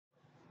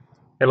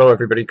Hello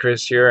everybody,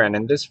 Chris here, and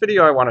in this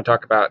video I want to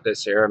talk about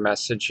this error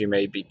message you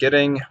may be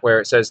getting where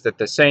it says that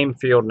the same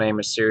field name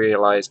is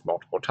serialized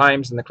multiple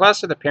times in the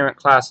class of the parent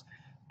class.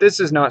 This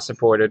is not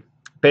supported.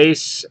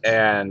 Base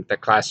and the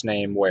class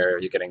name where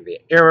you're getting the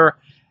error,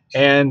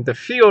 and the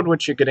field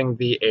which you're getting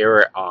the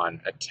error on,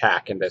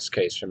 attack in this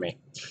case for me.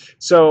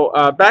 So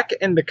back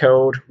in the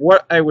code,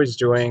 what I was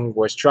doing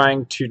was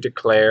trying to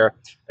declare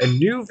a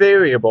new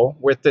variable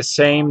with the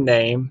same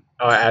name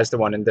as the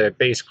one in the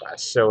base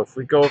class. So if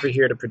we go over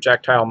here to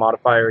projectile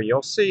modifier,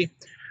 you'll see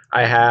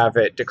I have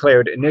it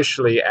declared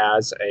initially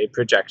as a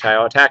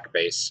projectile attack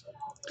base.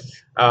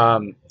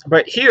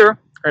 But here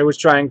I was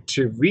trying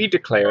to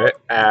redeclare it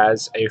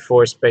as a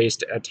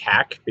force-based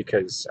attack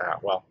because,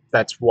 well,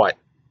 that's what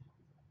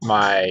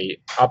my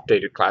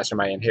updated class or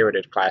my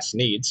inherited class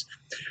needs.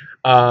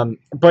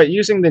 But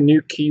using the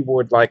new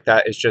keyword like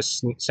that is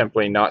just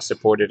simply not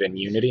supported in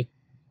Unity.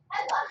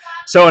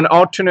 So an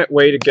alternate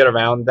way to get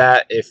around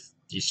that, if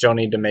you still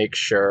need to make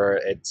sure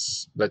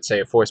it's, let's say,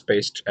 a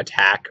force-based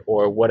attack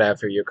or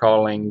whatever you're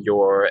calling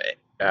your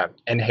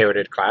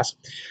inherited class,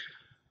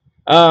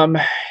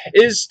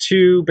 is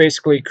to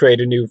basically create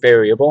a new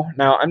variable.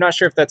 Now, I'm not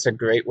sure if that's a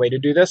great way to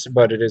do this,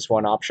 but it is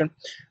one option.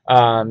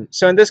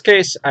 So in this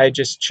case, I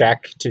just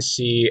check to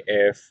see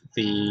if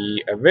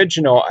the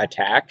original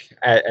attack,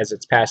 as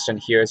it's passed in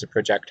here as a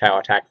projectile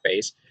attack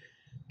base,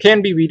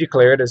 can be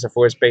redeclared as a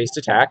force-based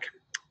attack.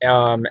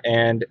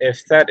 And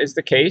if that is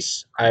the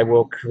case, I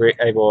will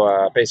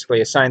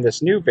basically assign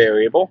this new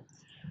variable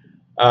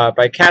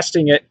by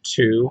casting it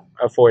to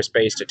a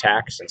force-based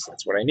attack, since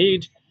that's what I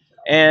need,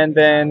 and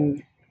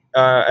then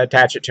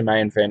attach it to my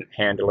event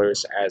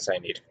handlers as I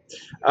need.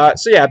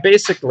 So yeah,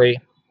 basically,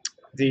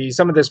 the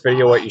sum of this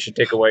video, what you should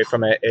take away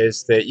from it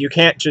is that you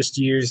can't just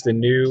use the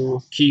new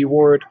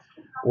keyword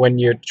when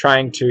you're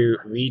trying to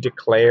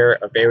redeclare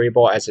a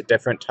variable as a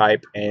different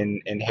type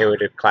in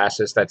inherited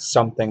classes. That's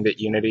something that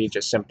Unity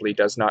just simply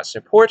does not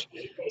support.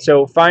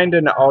 So find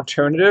an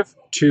alternative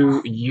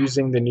to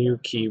using the new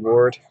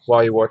keyword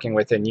while you're working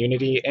within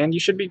Unity, and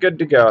you should be good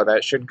to go.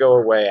 That should go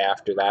away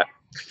after that.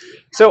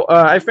 So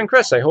I've been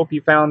Chris. I hope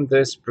you found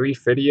this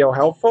brief video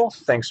helpful.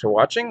 Thanks for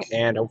watching,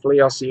 and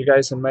hopefully I'll see you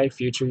guys in my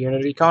future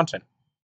Unity content.